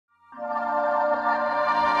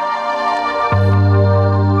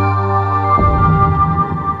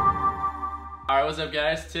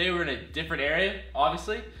guys, today we're in a different area,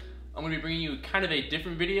 obviously. I'm going to be bringing you kind of a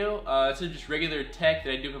different video. Instead of just regular tech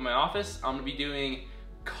that I do in my office, I'm going to be doing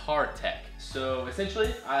CarTech. So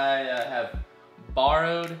essentially, I have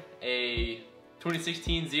borrowed a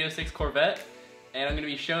 2016 Z06 Corvette, and I'm going to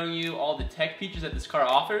be showing you all the tech features that this car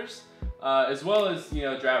offers, as well as,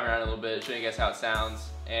 driving around a little bit, showing you guys how it sounds,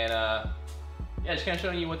 and yeah, just kind of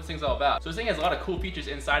showing you what this thing's all about. So this thing has a lot of cool features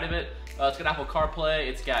inside of it. It's got Apple CarPlay,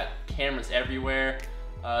 it's got cameras everywhere,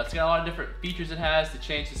 it's got a lot of different features it has to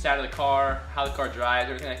change the side of the car, how the car drives,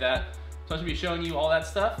 everything like that. So I'm going to be showing you all that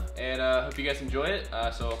stuff, and hope you guys enjoy it,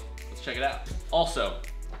 so let's check it out. Also,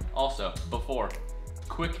 before,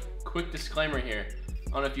 quick disclaimer here.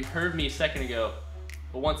 I don't know if you heard me a second ago,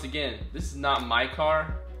 but once again, this is not my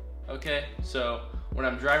car, okay? So when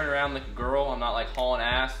I'm driving around like a girl, I'm not like hauling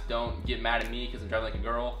ass. Don't get mad at me because I'm driving like a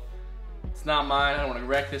girl. It's not mine. I don't want to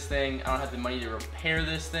wreck this thing. I don't have the money to repair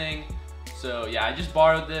this thing. So yeah, I just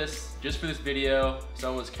borrowed this just for this video.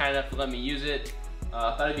 Someone was kind enough to let me use it.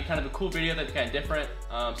 I thought it'd be kind of a cool video, that'd be kind of different.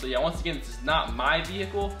 So yeah, once again, this is not my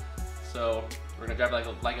vehicle. So we're gonna drive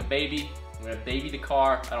like a baby. I'm gonna baby the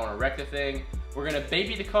car. I don't want to wreck the thing. We're gonna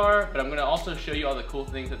baby the car, but I'm gonna also show you all the cool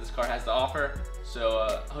things that this car has to offer. So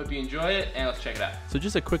I hope you enjoy it, and let's check it out. So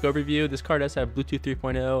just a quick overview. This car does have Bluetooth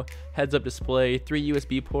 3.0, heads-up display, 3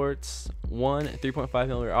 USB ports, one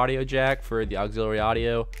 3.5mm audio jack for the auxiliary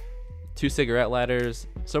audio, 2 cigarette lighters.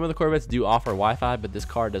 Some of the Corvettes do offer Wi-Fi, but this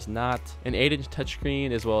car does not. An 8-inch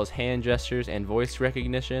touchscreen, as well as hand gestures and voice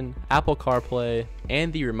recognition, Apple CarPlay,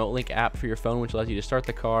 and the Remote Link app for your phone, which allows you to start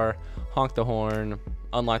the car, honk the horn,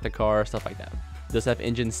 unlock the car, stuff like that. It does have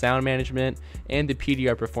engine sound management and the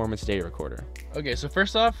PDR performance data recorder. Okay, so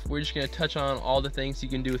first off, we're just gonna touch on all the things you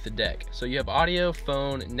can do with the deck. So you have audio,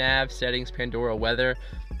 phone, nav, settings, Pandora, weather.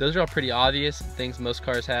 Those are all pretty obvious things most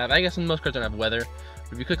cars have. I guess most cars don't have weather.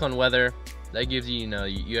 But if you click on weather, that gives you,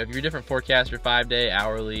 you have your different forecasts, your 5-day,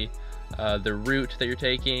 hourly, the route that you're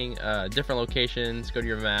taking, different locations, go to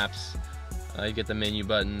your maps, you get the menu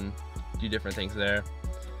button, do different things there.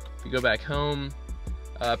 If you go back home,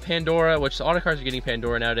 Pandora, which all the cars are getting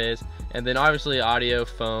Pandora nowadays, and then obviously audio,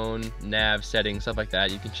 phone, nav, settings, stuff like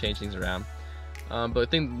that. You can change things around. But the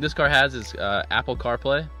thing this car has is Apple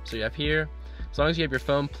CarPlay. So you have here, as long as you have your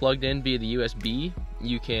phone plugged in via the USB,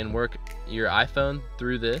 you can work your iPhone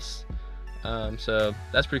through this. So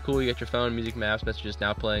that's pretty cool. You get your phone, music, maps, messages,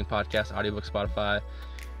 now playing, podcast, audiobook, Spotify.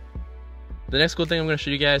 The next cool thing I'm going to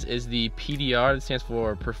show you guys is the PDR. That stands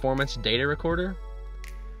for Performance Data Recorder.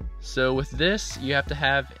 So with this, you have to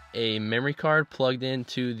have a memory card plugged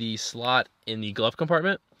into the slot in the glove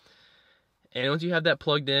compartment. And once you have that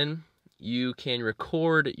plugged in, you can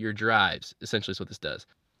record your drives, essentially is what this does.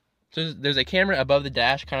 So there's a camera above the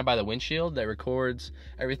dash, kind of by the windshield, that records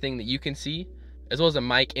everything that you can see, as well as a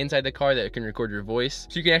mic inside the car that can record your voice.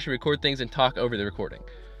 So you can actually record things and talk over the recording.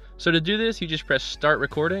 So to do this, you just press start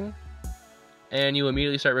recording, and you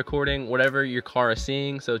immediately start recording whatever your car is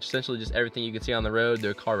seeing. So it's essentially just everything you can see on the road,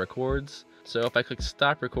 the car records. So if I click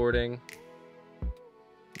stop recording,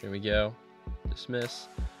 there we go, dismiss.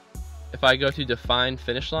 If I go to define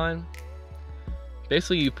finish line,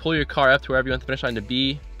 basically you pull your car up to wherever you want the finish line to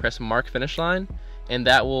be, press mark finish line, and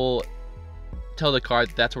that will tell the car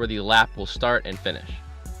that that's where the lap will start and finish.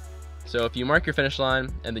 So if you mark your finish line,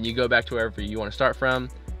 and then you go back to wherever you want to start from,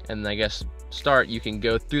 and I guess start, you can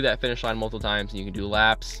go through that finish line multiple times, and you can do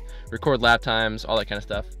laps, record lap times, all that kind of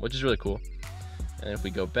stuff, which is really cool. And if we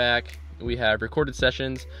go back, we have recorded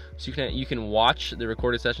sessions, so you can watch the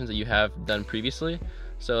recorded sessions that you have done previously.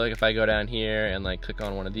 So like if I go down here and like click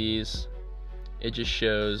on one of these, it just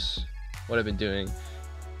shows what I've been doing,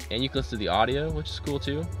 and you can listen to the audio, which is cool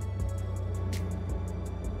too.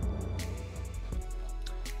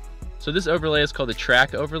 So this overlay is called the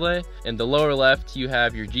track overlay. In the lower left, you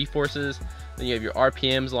have your G-forces, then you have your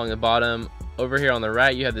RPMs along the bottom. Over here on the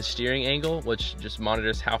right, you have the steering angle, which just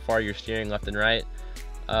monitors how far you're steering left and right.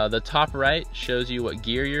 The top right shows you what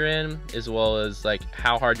gear you're in, as well as like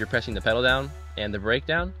how hard you're pressing the pedal down and the brake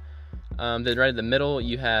down. Then right in the middle,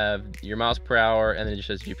 you have your miles per hour, and then it just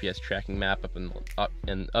says GPS tracking map up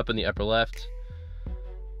in the upper left.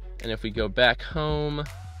 And if we go back home,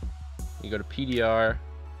 you go to PDR.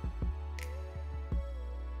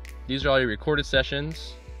 These are all your recorded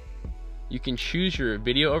sessions. You can choose your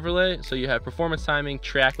video overlay. So you have performance timing,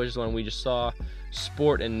 track, which is the one we just saw,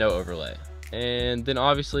 sport, and no overlay. And then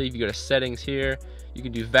obviously if you go to settings here, you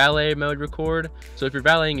can do valet mode record. So if you're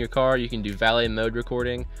valeting your car, you can do valet mode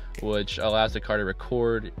recording, which allows the car to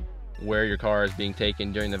record where your car is being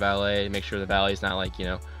taken during the valet, make sure the valet is not like,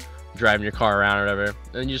 driving your car around or whatever.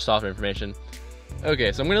 And then you just software information.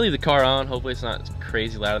 Okay, so I'm gonna leave the car on. Hopefully it's not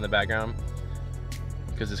crazy loud in the background.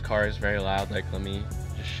 because this car is very loud. Like, let me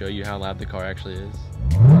just show you how loud the car actually is.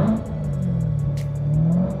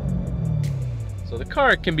 So the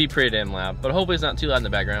car can be pretty damn loud, but hopefully it's not too loud in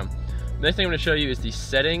the background. The next thing I'm going to show you is the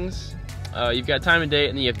settings. You've got time and date,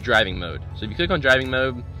 and then you have driving mode. So if you click on driving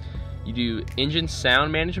mode, you do engine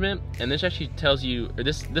sound management, and this actually tells you, or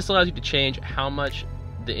this allows you to change how much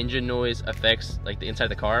the engine noise affects like the inside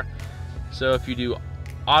of the car. So if you do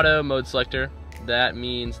auto mode selector, that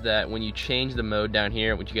means that when you change the mode down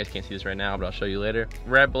here, which you guys can't see this right now, but I'll show you later,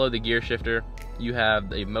 right below the gear shifter, you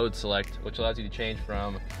have a mode select, which allows you to change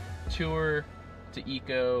from tour to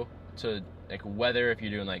eco to like weather if you're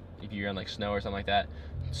doing like, if you're on like snow or something like that,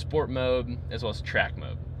 sport mode, as well as track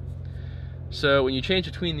mode. So when you change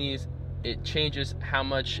between these, it changes how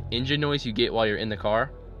much engine noise you get while you're in the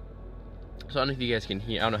car. So I don't know if you guys can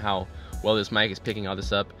hear, I don't know how well this mic is picking all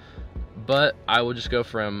this up, but I will just go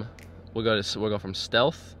from, we'll go from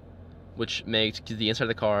stealth, which makes the inside of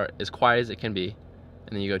the car as quiet as it can be,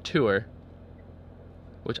 and then you go tour,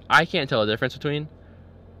 which I can't tell the difference between,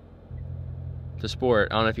 to sport.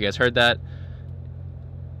 I don't know if you guys heard that.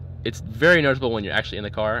 It's very noticeable when you're actually in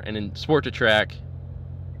the car, and in sport to track,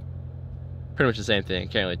 pretty much the same thing.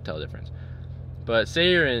 Can't really tell the difference. But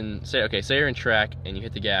say you're in track and you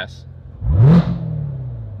hit the gas.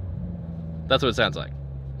 That's what it sounds like.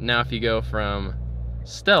 Now if you go from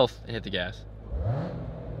stealth and hit the gas,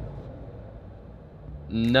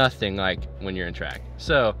 nothing like when you're in track.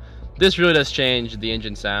 So this really does change the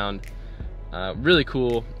engine sound. Really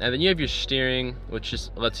cool. And then you have your steering, which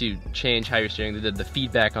just lets you change how you're steering, the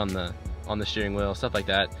feedback on the steering wheel, stuff like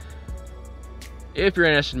that. If you're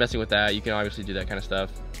interested in messing with that, you can obviously do that kind of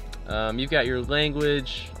stuff. You've got your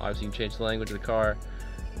language. Obviously you can change the language of the car.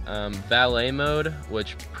 Valet mode,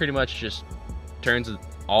 which pretty much just turns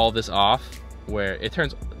all this off, where it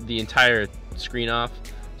turns the entire screen off,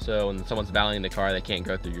 so when someone's valeting the car, they can't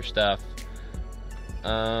go through your stuff.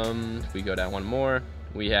 If we go down one more,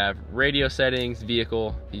 we have radio settings,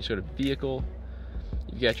 vehicle. You just go to vehicle.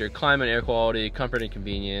 You've got your climate, air quality, comfort and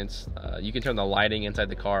convenience. You can turn the lighting inside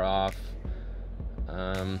the car off.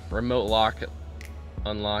 Remote lock,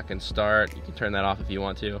 unlock and start. You can turn that off if you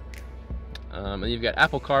want to. And you've got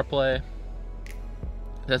Apple CarPlay.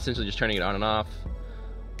 That's essentially just turning it on and off,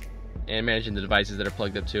 and managing the devices that are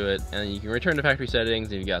plugged up to it. And you can return to factory settings,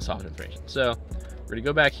 and you've got software information. So we're gonna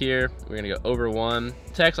go back here. We're gonna go over one.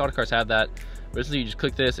 Text, all the cars have that. Basically, you just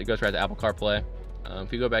click this, it goes right to Apple CarPlay.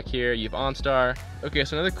 If you go back here, you have OnStar. Okay,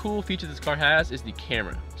 so another cool feature this car has is the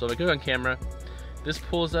camera. So if I click on camera, this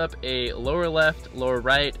pulls up a lower left, lower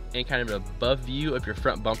right, and kind of an above view of your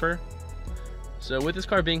front bumper. So with this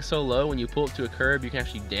car being so low, when you pull it to a curb, you can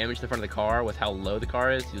actually damage the front of the car with how low the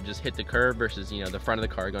car is. You'll just hit the curb versus, you know, the front of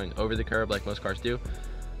the car going over the curb like most cars do.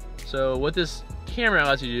 So what this camera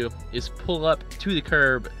allows you to do is pull up to the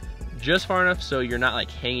curb just far enough so you're not like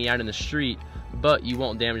hanging out in the street, but you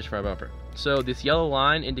won't damage the front bumper. So this yellow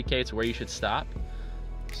line indicates where you should stop.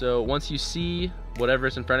 So once you see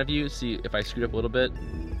whatever's in front of you, see if I scoot up a little bit,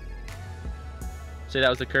 say that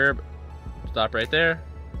was the curb, stop right there.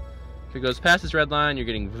 If it goes past this red line, you're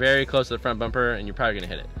getting very close to the front bumper and you're probably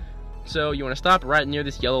gonna hit it. So you wanna stop right near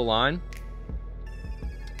this yellow line,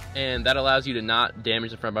 and that allows you to not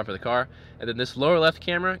damage the front bumper of the car. And then this lower left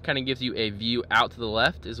camera kind of gives you a view out to the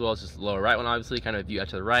left, as well as this lower right one, obviously, kind of a view out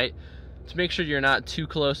to the right, to make sure you're not too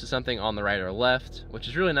close to something on the right or left, which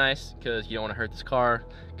is really nice because you don't want to hurt this car.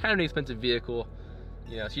 Kind of an expensive vehicle,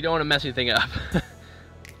 you know, so you don't want to mess anything up.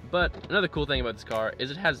 But another cool thing about this car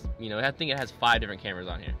is it has, you know, I think it has 5 different cameras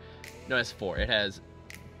on here. No, it has 4. It has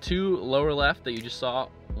 2 lower left that you just saw,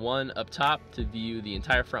 1 up top to view the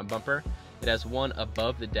entire front bumper. It has 1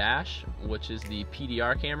 above the dash, which is the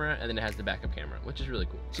PDR camera, and then it has the backup camera, which is really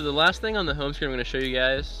cool. So the last thing on the home screen I'm going to show you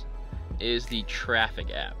guys is the traffic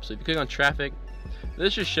app. So if you click on traffic,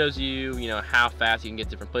 this just shows you, you know, how fast you can get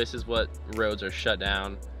different places, what roads are shut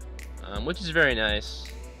down, which is very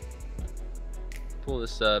nice. Pull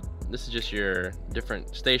this up. This is just your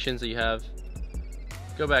different stations that you have.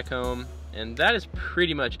 Go back home, and that is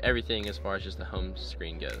pretty much everything as far as just the home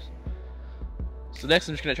screen goes. So next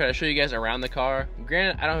I'm just going to try to show you guys around the car.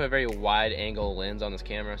 Granted, I don't have a very wide angle lens on this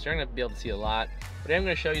camera, so you're not going to be able to see a lot, but I'm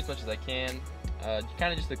going to show you as much as I can.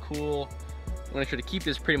 Kind of just the cool, I'm going to try to keep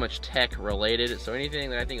this pretty much tech related, so anything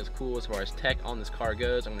that I think is cool as far as tech on this car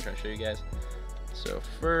goes, I'm going to try to show you guys. So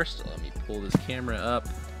first, let me pull this camera up.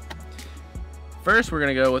 First, we're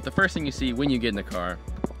going to go with the first thing you see when you get in the car,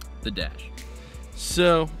 the dash.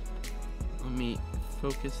 So let me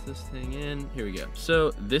focus this thing in. Here we go.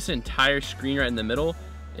 So this entire screen right in the middle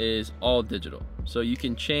is all digital. So you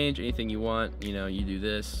can change anything you want. You know, you do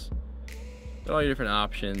this, all your different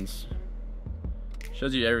options.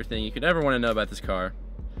 Shows you everything you could ever want to know about this car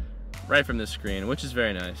right from this screen, which is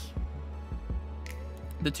very nice.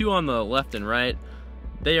 The two on the left and right,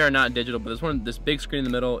 they are not digital, but this big screen in the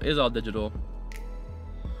middle is all digital.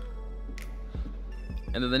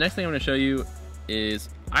 And then the next thing I'm going to show you is,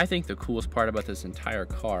 I think, the coolest part about this entire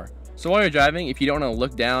car. So while you're driving, if you don't want to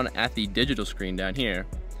look down at the digital screen down here,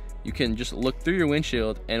 you can just look through your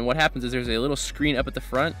windshield, and what happens is there's a little screen up at the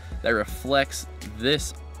front that reflects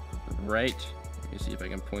this right. Let me see if I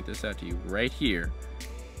can point this out to you right here.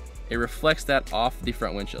 It reflects that off the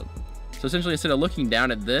front windshield. So essentially, instead of looking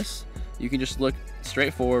down at this, you can just look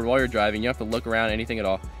straight forward while you're driving. You don't have to look around anything at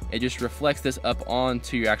all. It just reflects this up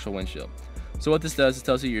onto your actual windshield. So what this does, it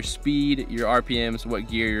tells you your speed, your RPMs, what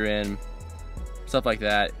gear you're in, stuff like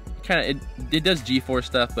that. It does G-force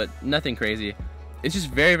stuff, but nothing crazy. It's just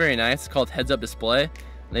very, very nice. It's called heads-up display. And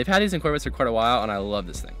they've had these in Corvettes for quite a while, and I love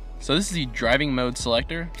this thing. So this is the driving mode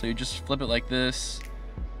selector. So you just flip it like this,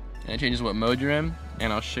 and it changes what mode you're in.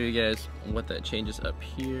 And I'll show you guys what that changes up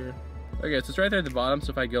here. Okay, so it's right there at the bottom.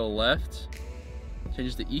 So if I go left, it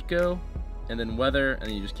changes to eco, and then weather, and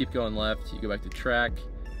then you just keep going left. You go back to track,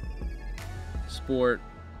 sport,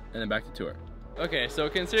 and then back to tour. Okay, so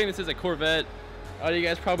considering this is a Corvette, you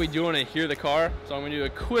guys probably do want to hear the car. So I'm going to do a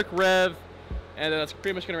quick rev, and then that's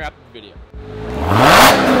pretty much going to wrap up the video.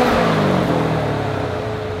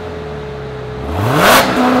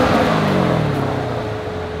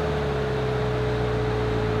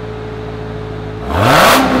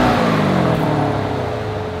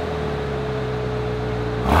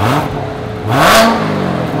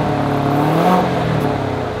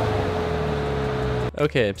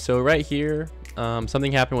 Okay, so right here,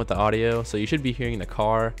 something happened with the audio, so you should be hearing the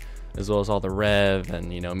car as well as all the rev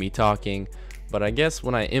and, you know, me talking. But I guess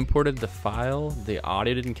when I imported the file, the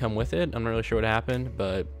audio didn't come with it. I'm not really sure what happened,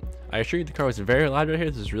 but I assure you the car was very loud right here.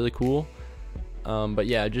 This is really cool. But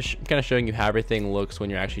yeah, just kind of showing you how everything looks when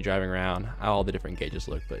you're actually driving around, how all the different gauges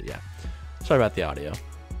look. But yeah, sorry about the audio.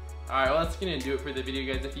 Alright, well, that's going to do it for the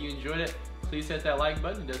video, guys. If you enjoyed it, please hit that like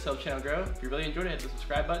button. It does help the channel grow. If you really enjoyed it, hit the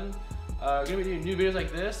subscribe button. We're going to be doing new videos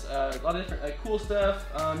like this, a lot of different cool stuff,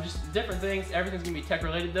 just different things. Everything's going to be tech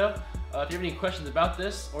related though. If you have any questions about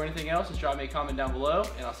this or anything else, just drop me a comment down below,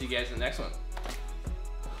 and I'll see you guys in the next one.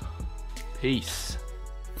 Peace.